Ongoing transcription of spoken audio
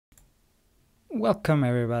Welcome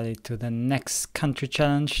everybody to the next country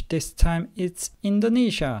challenge. This time it's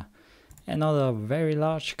Indonesia, another very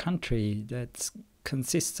large country that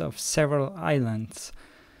consists of several islands.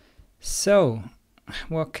 So,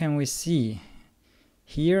 what can we see?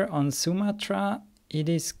 Here on Sumatra, it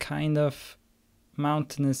is kind of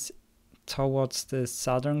mountainous towards the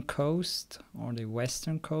southern coast or the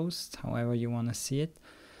western coast, however you want to see it.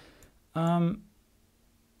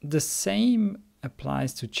 The same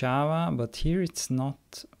applies to Java, but here it's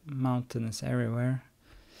not mountainous everywhere.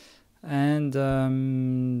 And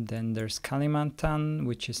then there's Kalimantan,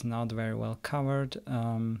 which is not very well covered.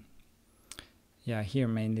 Yeah, here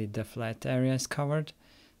mainly the flat area is covered,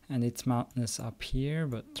 and it's mountainous up here,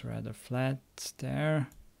 but rather flat there.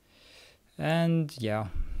 And yeah,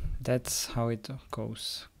 that's how it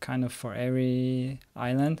goes, kind of for every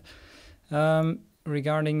island.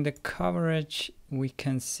 Regarding the coverage, we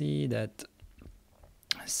can see that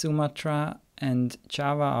Sumatra and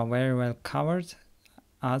Java are very well covered.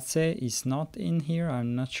 Aceh is not in here,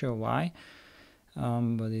 I'm not sure why,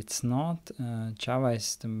 but it's not. Java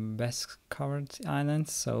is the best covered island,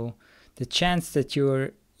 so the chance that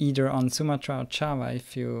you're either on Sumatra or Java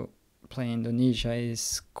if you play Indonesia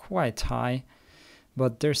is quite high.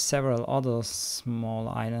 But there's several other small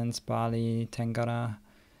islands, Bali, Tenggara,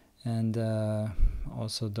 and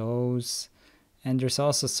also those. And there's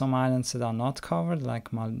also some islands that are not covered, like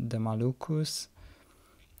the Malukus.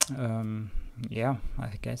 Yeah,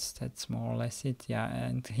 I guess that's more or less it. Yeah,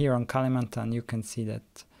 and here on Kalimantan you can see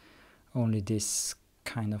that only this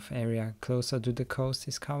kind of area closer to the coast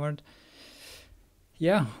is covered.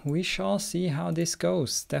 Yeah, we shall see how this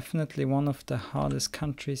goes. Definitely one of the hardest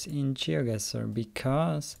countries in Geoguessr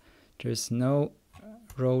because there's no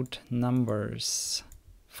road numbers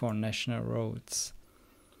for national roads.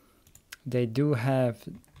 They do have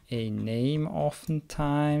a name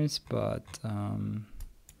oftentimes, but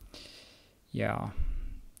yeah,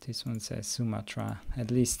 this one says Sumatra.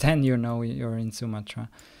 At least then you know you're in Sumatra.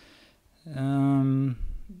 So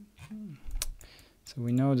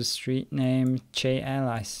we know the street name, JL,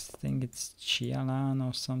 I think it's Chialan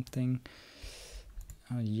or something.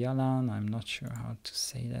 Yalan, I'm not sure how to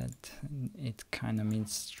say that. It kind of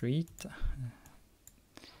means street,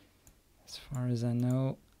 as far as I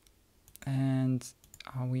know. And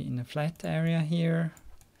are we in a flat area here?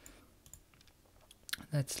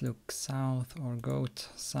 Let's look south or go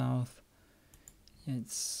south.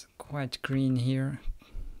 It's quite green here.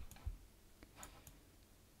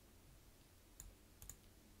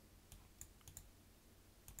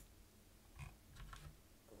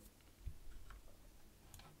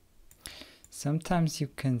 Sometimes you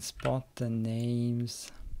can spot the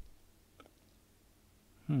names.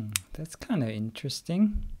 That's kind of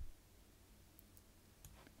interesting.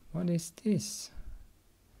 What is this?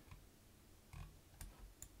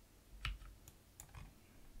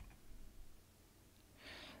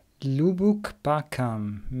 Lubuk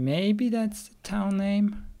Bakam. Maybe that's the town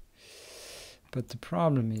name. But the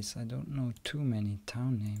problem is I don't know too many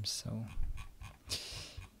town names, so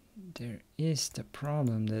there is the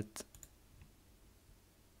problem that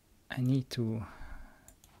I need to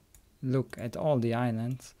look at all the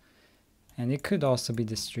islands. And it could also be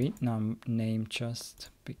the street name just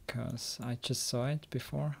because I just saw it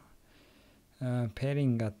before.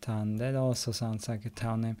 Peringatan, that also sounds like a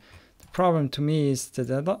town name. The problem to me is that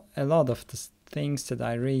a lot of the things that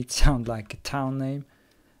I read sound like a town name,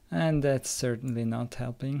 and that's certainly not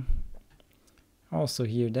helping. Also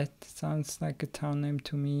here, that sounds like a town name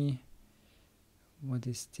to me. What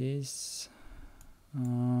is this?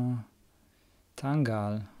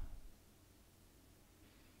 Tangal.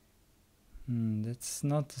 That's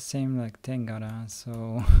not the same like Tenggara,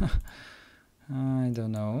 so I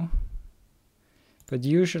don't know. But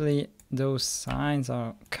usually those signs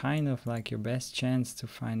are kind of like your best chance to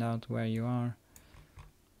find out where you are.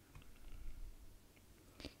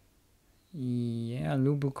 Yeah,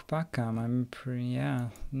 Lubuk Pakam. Yeah.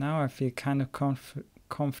 Now I feel kind of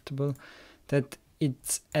comfortable that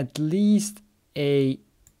it's at least a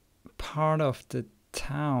part of the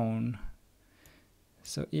town.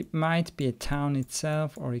 So it might be a town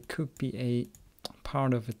itself, or it could be a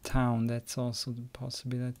part of a town. That's also the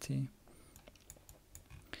possibility.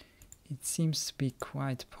 It seems to be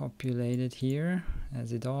quite populated here,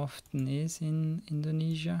 as it often is in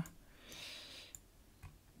Indonesia.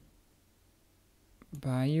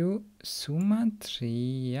 Bayu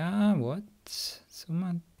Sumatria. What?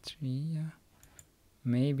 Sumatria.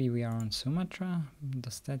 Maybe we are on Sumatra.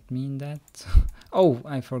 Does that mean that? Oh,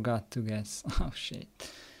 I forgot to guess. Oh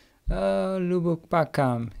shit. Lubuk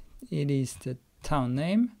Pakam. It is the town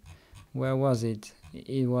name. Where was it?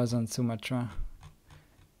 It was on Sumatra.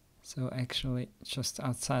 So actually just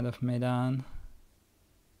outside of Medan.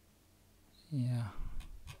 Yeah.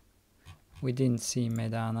 We didn't see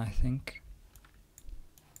Medan, I think.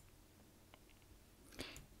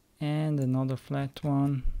 And another flat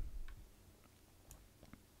one.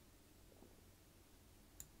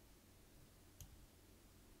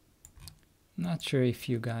 Not sure if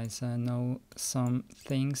you guys know some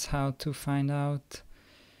things how to find out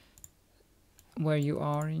where you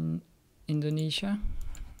are in Indonesia.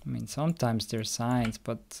 I mean, sometimes there's signs,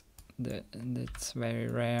 but that's very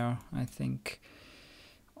rare, I think,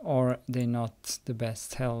 or they're not the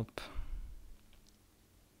best help.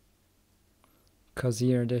 Because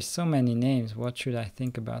here there's so many names. What should I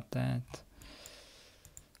think about that?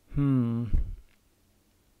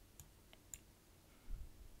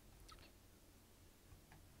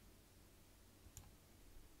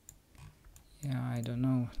 Yeah, I don't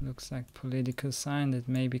know. Looks like political sign that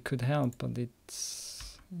maybe could help, but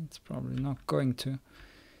it's probably not going to.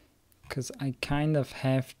 Because I kind of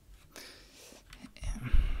have...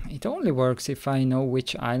 It only works if I know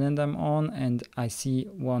which island I'm on and I see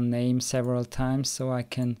one name several times, so I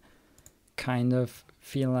can kind of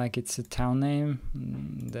feel like it's a town name.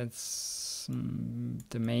 That's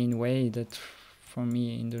the main way that for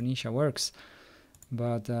me Indonesia works.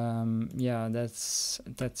 But yeah, that's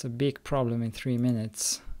a big problem in 3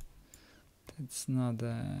 minutes. That's not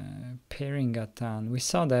a Peringatan. We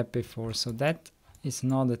saw that before, so that is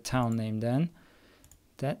not a town name then.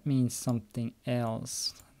 That means something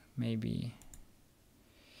else, maybe.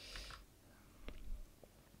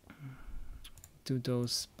 Do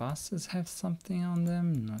those buses have something on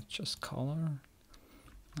them? Not just color.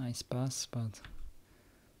 Nice bus, but...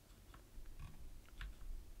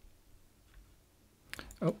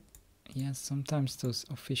 Oh, yes, sometimes those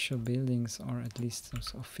official buildings, or at least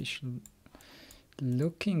those official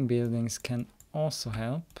looking buildings, can also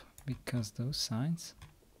help, because those signs...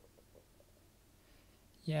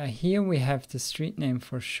 Yeah, here we have the street name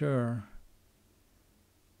for sure.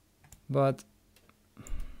 But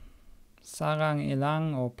Sarang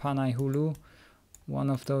Elang or Panay Hulu,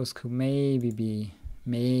 one of those could maybe be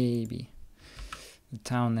the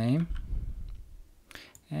town name.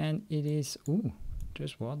 And it is... Ooh,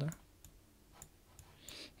 there's water.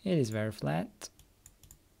 It is very flat,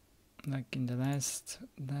 like in the last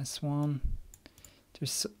one.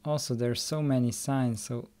 There's so many signs,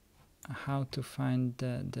 so how to find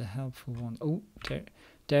the helpful one? Oh,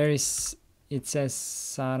 there is... It says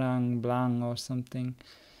Sarang Blang or something,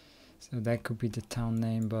 so that could be the town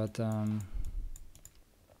name, but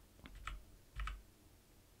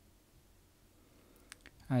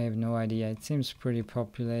I have no idea. It seems pretty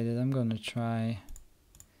populated. I'm gonna try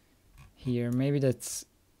here. Maybe that's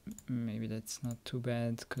not too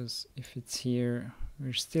bad, because if it's here,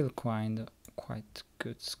 we're still quite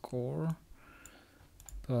good score.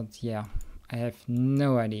 But yeah, I have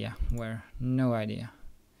no idea where. No idea.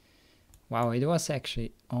 Wow, it was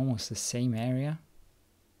actually almost the same area.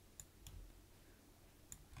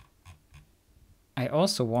 I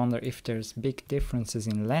also wonder if there's big differences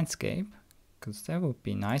in landscape, because that would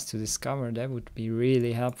be nice to discover. That would be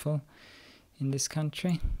really helpful in this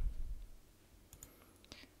country.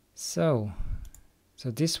 So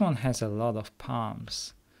this one has a lot of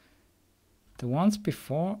palms. The ones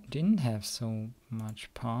before didn't have so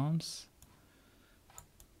much palms.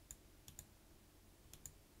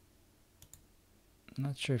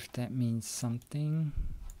 Not sure if that means something.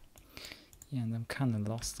 Yeah, and I'm kind of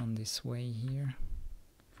lost on this way here.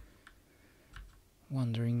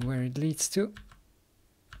 Wondering where it leads to.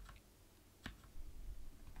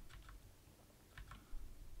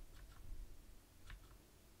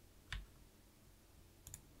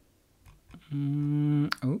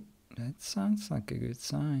 Oh, that sounds like a good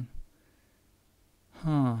sign.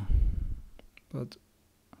 Huh. But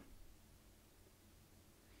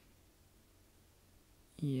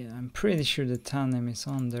yeah, I'm pretty sure the town name is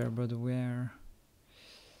on there, but where?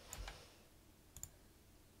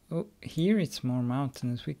 Oh, here it's more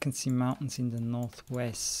mountainous. We can see mountains in the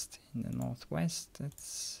northwest. In the northwest,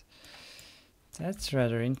 that's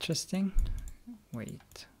rather interesting.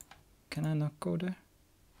 Wait, can I not go there?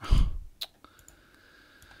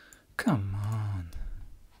 Come on.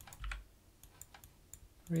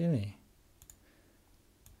 Really?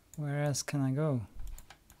 Where else can I go?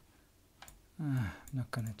 I'm not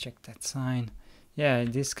gonna check that sign. Yeah,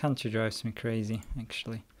 this country drives me crazy,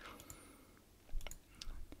 actually.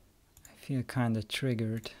 I feel kind of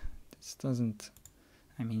triggered. This doesn't...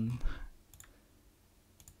 I mean...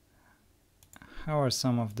 How are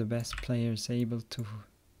some of the best players able to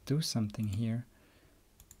do something here?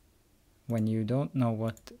 when you don't know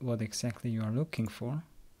what exactly you are looking for.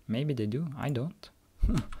 Maybe they do, I don't.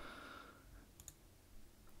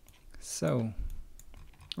 So,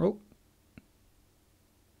 oh,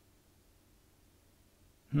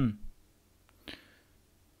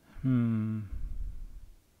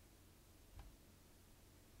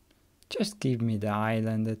 just give me the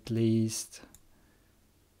island at least.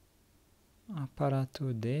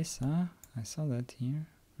 Apparato desa, I saw that here,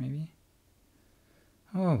 maybe.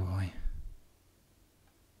 Oh boy.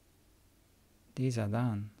 These are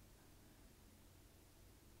done.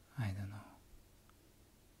 I don't know.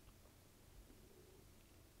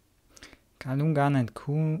 Kalungan and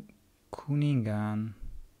Kuningan.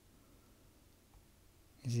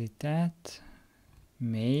 Is it that?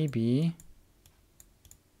 Maybe.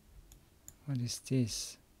 What is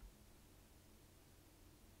this?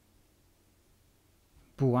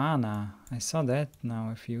 Buana. I saw that now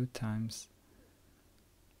a few times.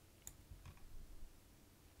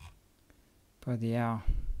 But yeah.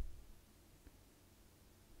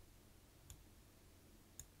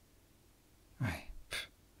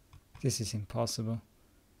 This is impossible.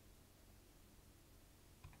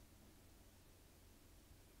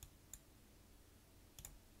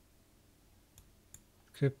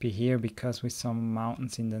 Could be here because with some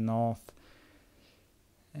mountains in the north.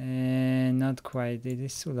 Not quite. It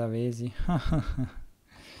is Sulawesi.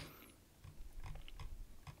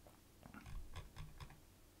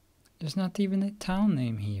 There's not even a town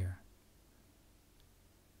name here.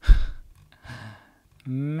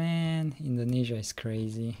 Man, Indonesia is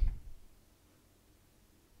crazy.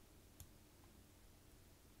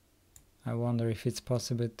 I wonder if it's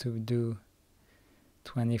possible to do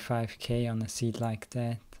 25k on a seed like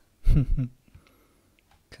that.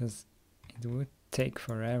 Because it would take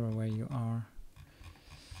forever where you are.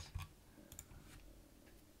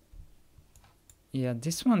 Yeah,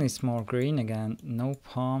 this one is more green again. No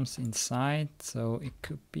palms inside, so it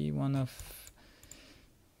could be one of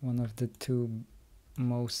the two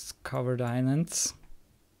most covered islands.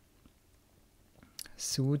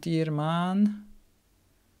 Sudirman.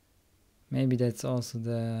 Maybe that's also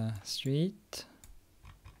the street.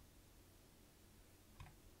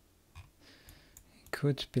 It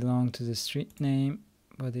could belong to the street name,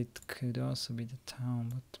 but it could also be the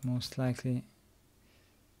town, but most likely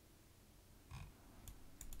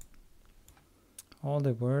all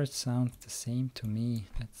the words sound the same to me.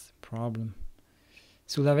 That's the problem.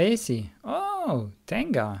 Sulawesi. Oh,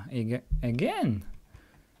 Tenga again.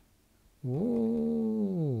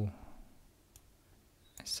 Ooh.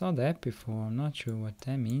 I saw that before. I'm not sure what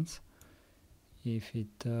that means. If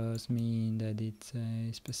it does mean that it's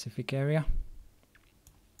a specific area.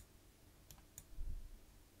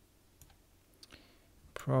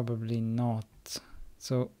 Probably not.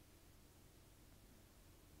 So,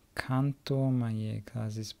 Kanto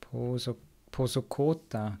Mayekas is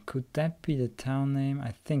Posokota. Could that be the town name?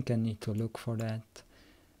 I think I need to look for that.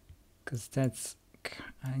 Because that's...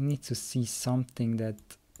 I need to see something that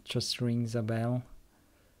just rings a bell.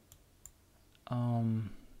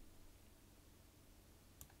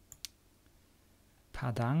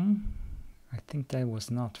 Padang? I think that was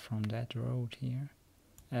not from that road here.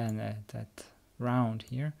 And that round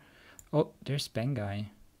here. Oh, there's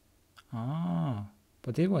Bengai. Ah,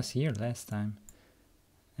 but it was here last time.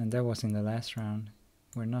 And that was in the last round.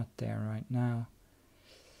 We're not there right now.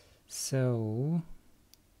 So...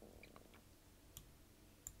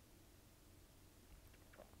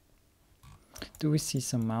 do we see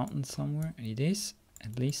some mountains somewhere? It is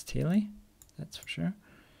at least hilly, that's for sure.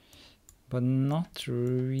 But not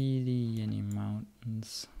really any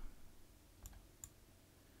mountains.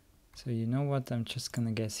 So you know what, I'm just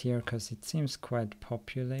gonna guess here because it seems quite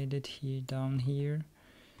populated here down here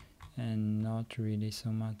and not really so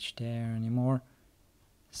much there anymore.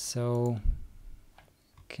 So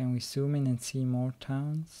can we zoom in and see more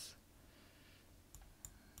towns?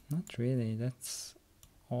 Not really, that's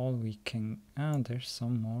all we can. Ah, there's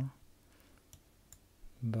some more,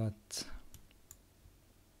 but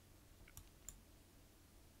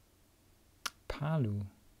Palu,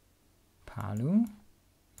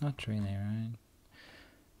 not really, right?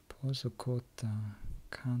 Posokota,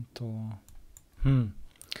 Kanto.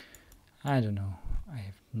 I don't know. I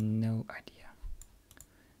have no idea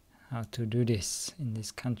how to do this in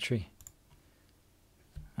this country.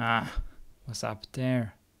 Ah, what's up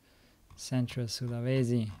there? Central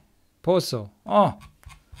Sulawesi. Poso. Oh!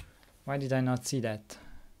 Why did I not see that?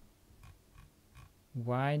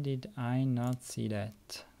 Why did I not see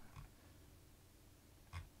that?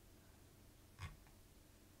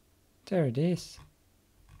 There it is.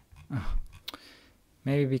 Oh.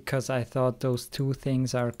 Maybe because I thought those two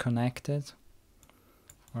things are connected.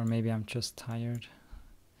 Or maybe I'm just tired.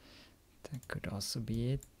 That could also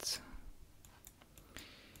be it.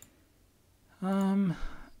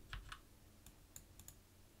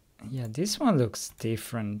 Yeah, this one looks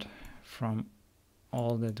different from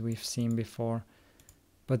all that we've seen before.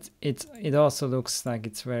 But it also looks like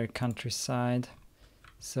it's very countryside.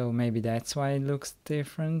 So maybe that's why it looks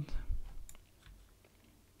different.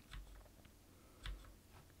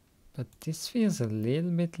 But this feels a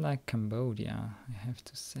little bit like Cambodia, I have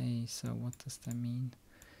to say. So what does that mean?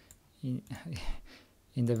 In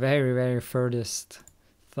the very, very furthest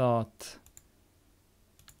thought,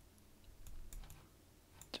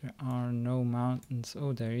 there are no mountains.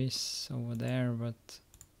 Oh, there is over there, but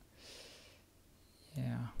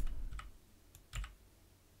yeah.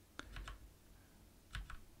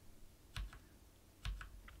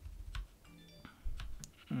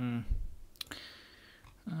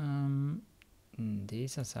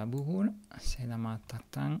 Desa Sabuhur,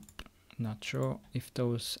 Selamatang. Not sure if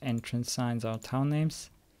those entrance signs are town names.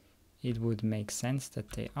 It would make sense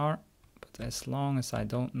that they are, but as long as I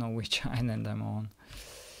don't know which island I'm on,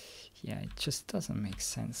 yeah, it just doesn't make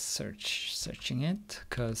sense searching it,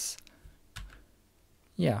 because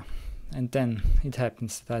yeah, and then it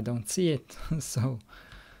happens that I don't see it. So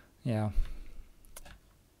yeah.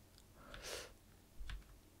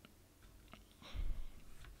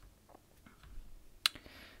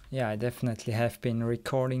 Yeah, I definitely have been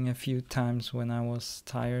recording a few times when I was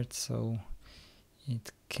tired, so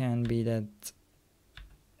it can be that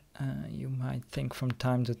you might think from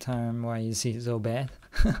time to time, why is he so bad?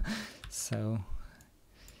 So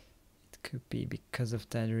it could be because of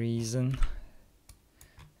that reason.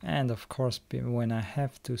 And of course, when I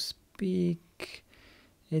have to speak,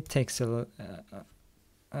 it takes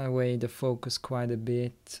away the focus quite a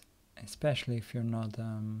bit, especially if you're not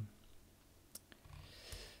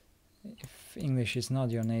if English is not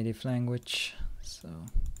your native language. So,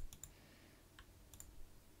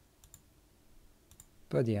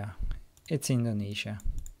 but yeah, it's Indonesia.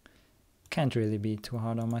 Can't really be too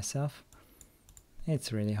hard on myself.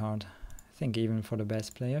 It's really hard, I think, even for the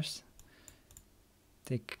best players.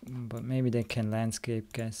 But maybe they can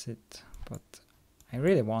landscape guess it. But I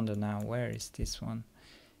really wonder now, where is this one?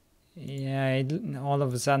 Yeah, all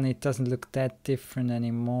of a sudden it doesn't look that different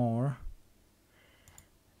anymore.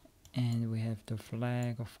 And we have the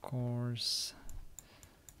flag, of course.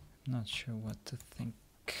 Not sure what to think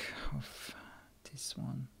of this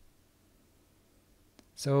one.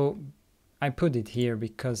 So I put it here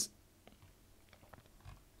because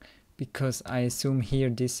I assume here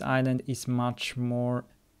this island is much more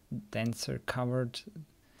denser covered.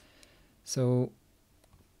 So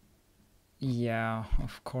yeah,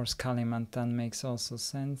 of course Kalimantan makes also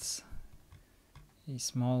sense. A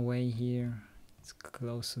small way here. It's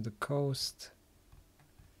close to the coast,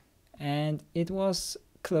 and it was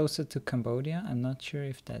closer to Cambodia. I'm not sure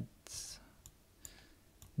if that's...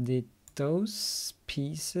 Did those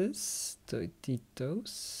pieces, did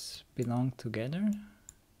those belong together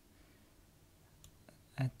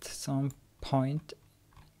at some point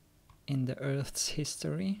in the Earth's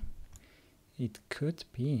history? It could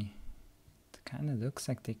be. It kind of looks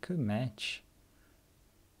like they could match.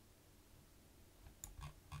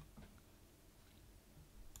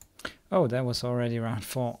 Oh, that was already round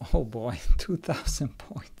 4. Oh boy, 2,000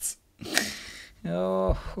 points.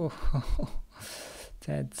 Oh,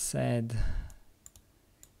 that's sad.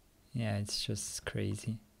 Yeah, it's just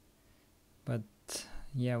crazy. But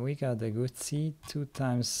yeah, we got a good seed. 2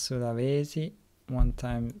 times Sulawesi, 1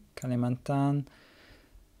 time Kalimantan,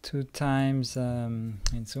 2 times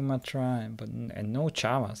in Sumatra, and no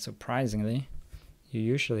Java, surprisingly. You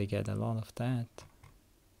usually get a lot of that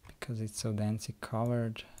because it's so densely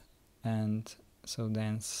covered and so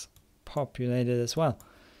dense populated as well.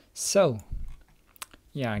 So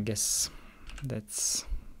yeah, I guess that's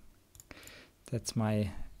my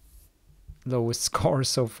lowest score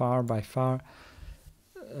so far, by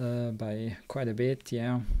quite a bit.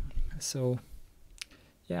 Yeah, so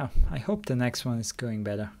yeah, I hope the next one is going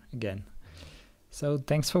better again. So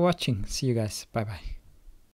thanks for watching. See you guys. Bye bye.